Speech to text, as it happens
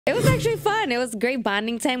It was actually fun. It was great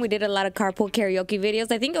bonding time. We did a lot of carpool karaoke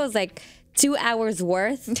videos. I think it was like 2 hours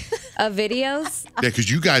worth of videos. Yeah,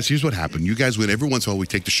 because you guys, here's what happened. You guys went every once in a while, we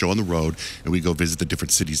take the show on the road and we go visit the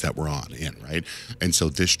different cities that we're in, right? And so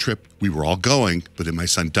this trip, we were all going, but then my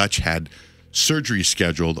son Dutch had surgery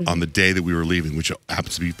scheduled on the day that we were leaving, which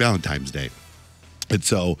happens to be Valentine's Day. And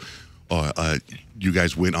so you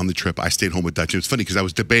guys went on the trip. I stayed home with Dutch. It was funny because I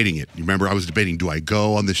was debating it. You remember I was debating, do I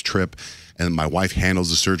go on this trip? And my wife handles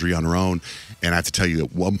the surgery on her own. And I have to tell you,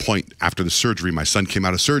 at one point after the surgery, my son came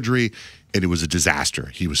out of surgery and it was a disaster.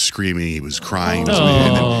 He was screaming, he was crying.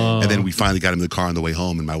 And then we finally got him in the car on the way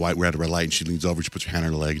home. And my wife, we're at a red light and she leans over, she puts her hand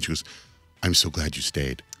on her leg and she goes, I'm so glad you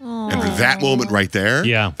stayed. Aww. And for that moment right there,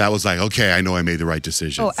 that was like, okay, I know I made the right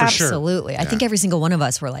decision. Oh, absolutely. Sure. I think every single one of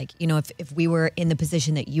us were like, you know, if we were in the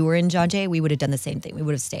position that you were in, Johnjay, we would have done the same thing. We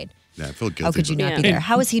would have stayed. Yeah, I feel guilty. How could you not be there?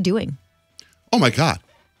 How is he doing? Oh my God.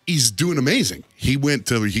 He's doing amazing. He had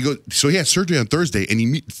surgery on Thursday,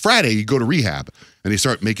 and Friday you go to rehab, and they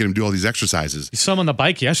start making him do all these exercises. You saw him on the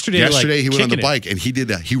bike yesterday. Yesterday he went on the bike, and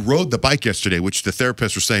he rode the bike yesterday, which the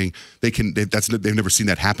therapists were saying they've never seen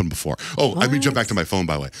that happen before. Oh, let me jump back to my phone.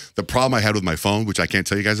 By the way, the problem I had with my phone, which I can't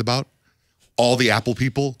tell you guys about, all the Apple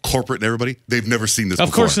people, corporate and everybody, they've never seen this before.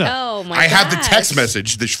 Of course not. Oh my! I have the text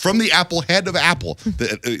message from the head of Apple,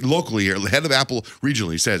 locally here, the head of Apple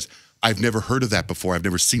regionally says, I've never heard of that before. I've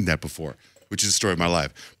never seen that before, which is the story of my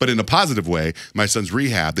life. But in a positive way, my son's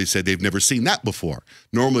rehab, they said they've never seen that before.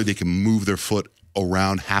 Normally, they can move their foot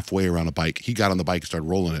around halfway around a bike. He got on the bike and started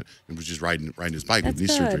rolling it and was just riding his bike with knee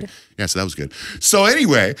surgery. Yeah, so that was good. So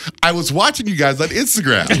anyway, I was watching you guys on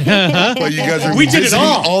Instagram. Well, you guys are visiting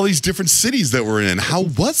all these different cities that we're in. How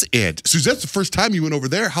was it? Suzette's the first time you went over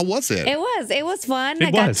there. How was it? It was fun.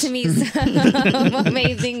 I got to meet some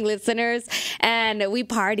amazing listeners, and we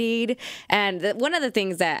partied. And one of the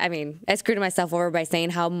things that, I screwed myself over by saying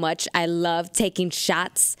how much I love taking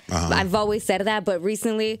shots. I've always said that, but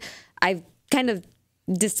recently I've kind of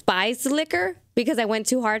despised liquor because I went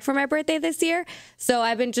too hard for my birthday this year. So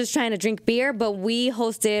I've been just trying to drink beer, but we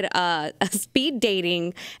hosted a speed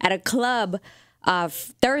dating at a club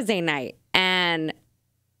Thursday night. And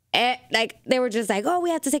they were just like, oh, we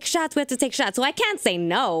have to take shots. So I can't say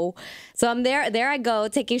no. So I'm there I go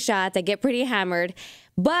taking shots. I get pretty hammered.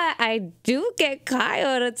 But I do get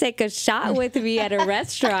Kyle to take a shot with me at a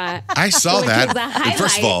restaurant. I saw that. And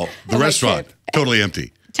first of all, the restaurant, totally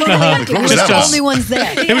empty. Totally empty. We're the only ones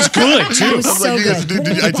there. It was good, too. It was so good.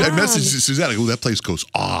 I messaged Suzette. I go, that place goes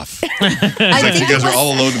off. Like you guys are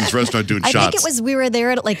all alone in this restaurant doing shots. I think we were there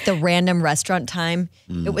at like the random restaurant time.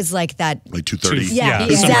 It was like that. Like 2:30. Yeah,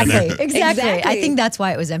 exactly. I think that's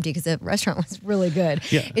why it was empty, because the restaurant was really good.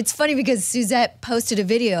 Yeah. It's funny because Suzette posted a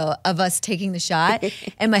video of us taking the shot,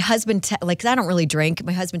 and my husband, because I don't really drink,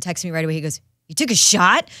 my husband texted me right away. He goes, you took a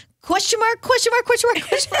shot? Question mark.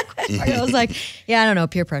 I was like, yeah, I don't know,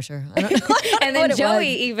 peer pressure. I don't know. And then Joey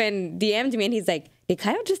even DM'd me and he's like, did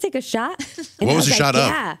Kyle just take a shot? And what was the shot of?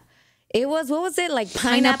 Yeah. It was, what was it, like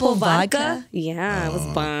pineapple vodka? Yeah, it was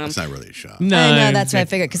bomb. It's not really a shot. No, I know, that's what I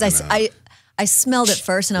figured, because I smelled it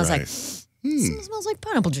first and I was like, it smells like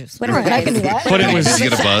pineapple juice. But I can do that. But it was. Did you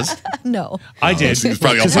get a buzz? No. I did. It was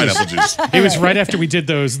probably all pineapple juice. It was right after we did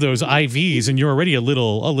those IVs, and you were already a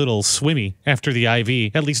little swimmy after the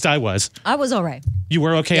IV. At least I was. I was all right. You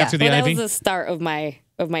were okay after the IV? That was the start of my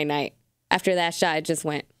night. After that shot, it just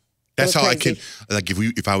went. That's how crazy. I can. Like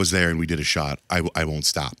if I was there and we did a shot, I won't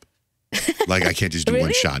stop. Like I can't just do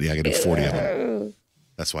one shot. Yeah, I got to do 40 of them.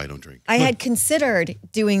 That's why I don't drink. I had considered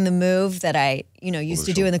doing the move that I, used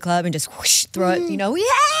to do in the club and just whoosh, throw it,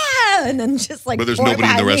 yeah, and then just like. But there's nobody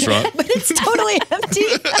in the restaurant. But it's totally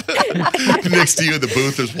empty. Next to you in the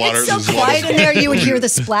booth, there's water. It's so quiet in there. You would hear the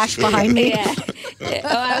splash behind me. Yeah. Oh,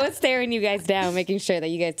 I was staring you guys down, making sure that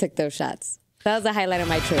you guys took those shots. That was the highlight of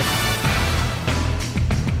my trip.